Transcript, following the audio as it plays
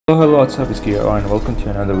Hello, what's up, it's here and welcome to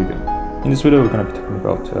another video. In this video we're going to be talking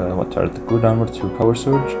about what are the good armor to power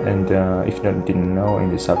surge, and if you didn't know, in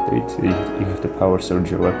this update you have to power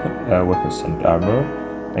surge your weapons and armor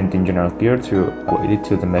and in general gear to upgrade it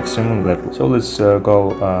to the maximum level. So let's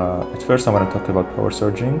go. At first I want to talk about power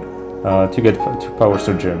surging. To get to power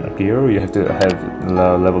surge gear, you have to have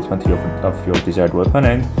level 20 of your desired weapon,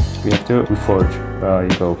 and you have to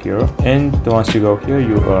reforge. You go here, and once you go here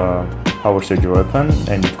you power surge your weapon,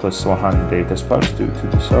 and it costs 100 data sparks to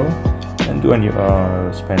do so. And when you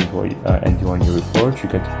spend and when you reforge, you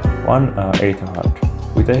get 1 Aether heart.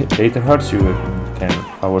 With Aether hearts you can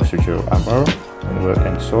power surge your armor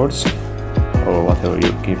and swords or whatever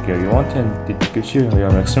gear you want, and it gives you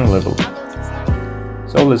your maximum level.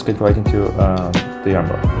 So let's get right into the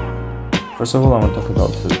armor. First of all, I want to talk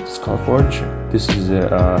about the Skullforge. This is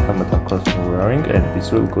a helmet of course we're wearing, and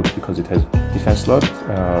it's really good because it has defense slot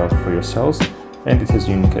for your cells, and it has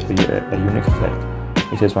a unique effect.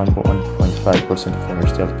 It has 1.5%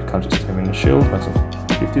 damage dealt becomes a stamina shield, once of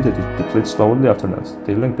 50 that it depletes slowly after not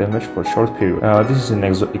dealing damage for a short period. This is an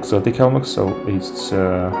exotic helmet, so it's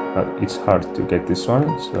hard to get this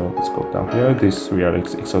one. So let's go down here. These three are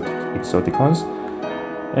exotic ones.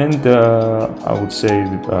 And I would say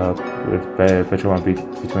the better one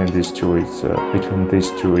between these two is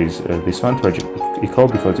this one, Tragic Echo,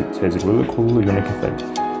 because it has a really cool unique effect.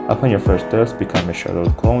 Upon your first death, become a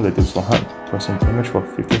shadowed clone that deals 100% damage for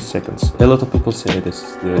 15 seconds. A lot of people say that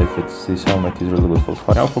this helmet is really good for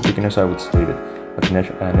fight. Now for beginners I would say that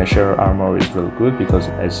Nasher armor is really good because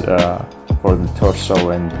it has for the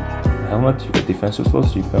torso and helmet you get defensive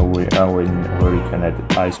slots where you can add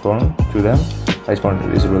Iceborne to them. Iceborne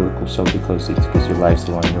is a really cool slot because it gives you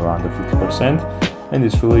lifesteal when you're under 50%, and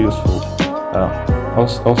it's really useful.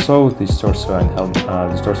 Also, this torso and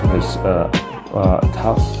helmet, this torso has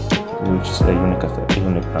tough, which is a unique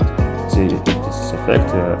plant. This effect,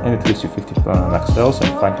 and it gives you 50 max health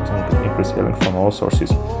and 5% increased healing from all sources.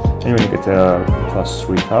 And when you get plus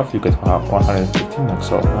 3 tough, you get 150 max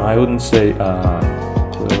health. I wouldn't say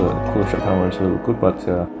cool shot armor is really good, but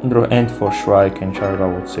and for Shrike and Shark I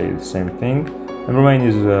would say the same thing. And Remain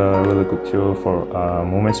is really good too for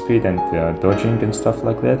movement speed and dodging and stuff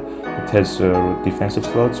like that. It has defensive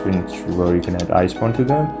slots where you can add Iceborne to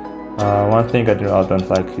them. One thing I don't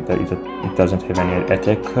like is that it doesn't have any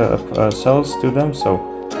attack cells to them, so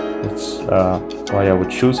it's why I would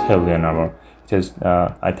choose Hellion armor. It has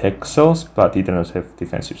attack cells, but it doesn't have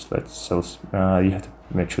defensive cells. You have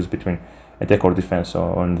to choose between attack or defense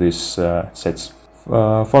on these sets.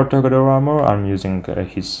 For Targeter armor, I'm using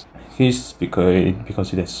his Fist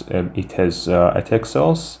because it has attack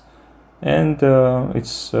cells, and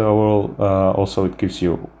it's also it gives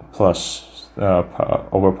you plus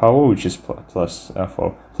overpower, which is plus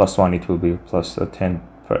for +1 it will be plus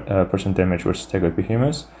 10% damage versus Target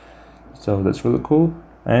Behemoths. So that's really cool.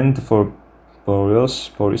 And for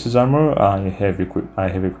Boreas's armor, I have equipped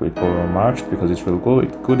Boreal March because it's really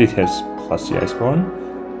good. It has plus the Iceborne,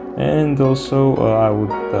 and also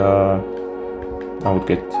I would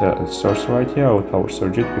get Source right here. I would power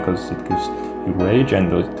surge it because it gives you rage,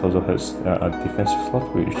 and it also has a defensive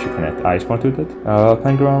slot which you can add Iceborne to that.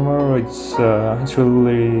 Pango armor, it's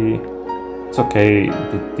okay.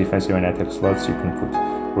 The defensive and attack slots you can put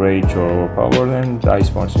rage or overpower, and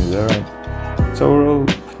Iceborne's in there, and it's overall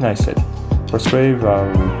nice set. For Scrave, I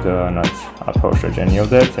would not power surge any of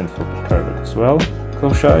that, and for Carrot as well.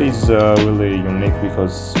 Kosha is really unique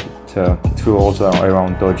because it will also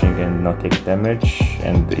around dodging and not take damage,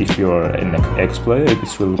 and if you're an X player,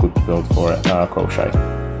 it's really good build for Koshai.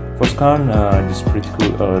 For Skarn, it's pretty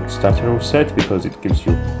cool starter set because it gives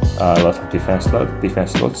you a lot of defense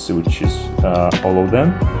slots, which is all of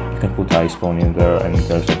them. You can put Iceborne in there, and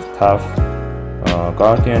there's a Tough,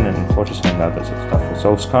 Guardian, and Fortress, and others of stuff.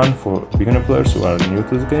 So Skarn for beginner players who are new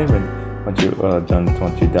to the game and want you don't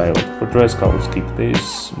want to die out. For Dresk, I will skip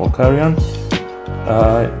this. Malkarian.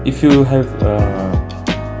 If you have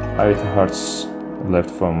Aether hearts left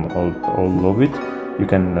from all of it, you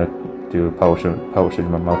can do power surge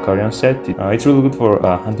Malkarian set. It's really good for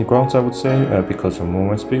hunting grounds, I would say, because of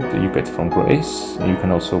movement speed you get from Grace. You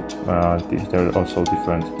can also there are also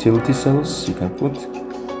different utility cells you can put.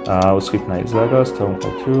 I will skip Night Zaga,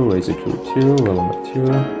 Stormclaw 2, Razor Q 2, Velomet 2,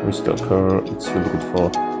 Restalker. It's really good for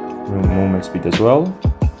movement speed as well.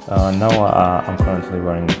 Now I'm currently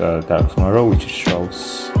wearing Dark Tomorrow, which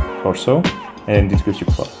shows torso, and it gives you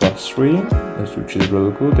plus 3, which is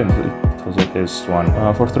really good, and it also has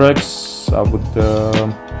 1. For Thrax, I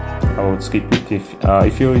would skip it.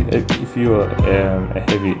 If you're a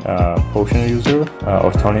heavy potion user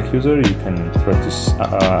or tonic user, you can try this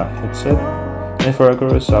headset. And for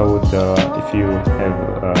aggro's, I would, if you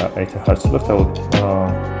have 8 hearts left, I would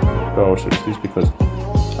power surge this because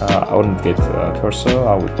I wouldn't get torso.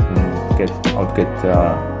 I would get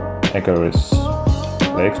aggro's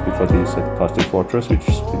legs because he's at +2 fortress, which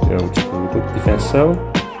is really good defense cell,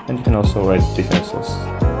 and you can also add defense cells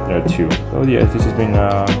there too. So yeah, this has been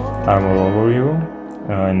armor overview,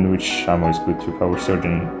 in which armor is good to power surge.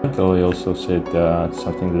 And I also said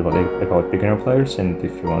something about beginner players, and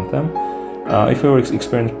if you want them. If you're an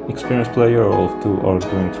experienced player or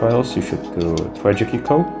doing trials, you should try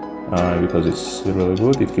Jakiko, because it's really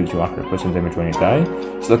good. It gives you 100% damage when you die.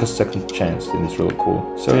 It's like a second chance, and it's really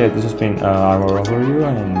cool. So yeah, this has been armor overview,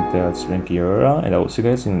 and that's LAKEY, and I will see you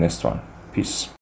guys in the next one. Peace.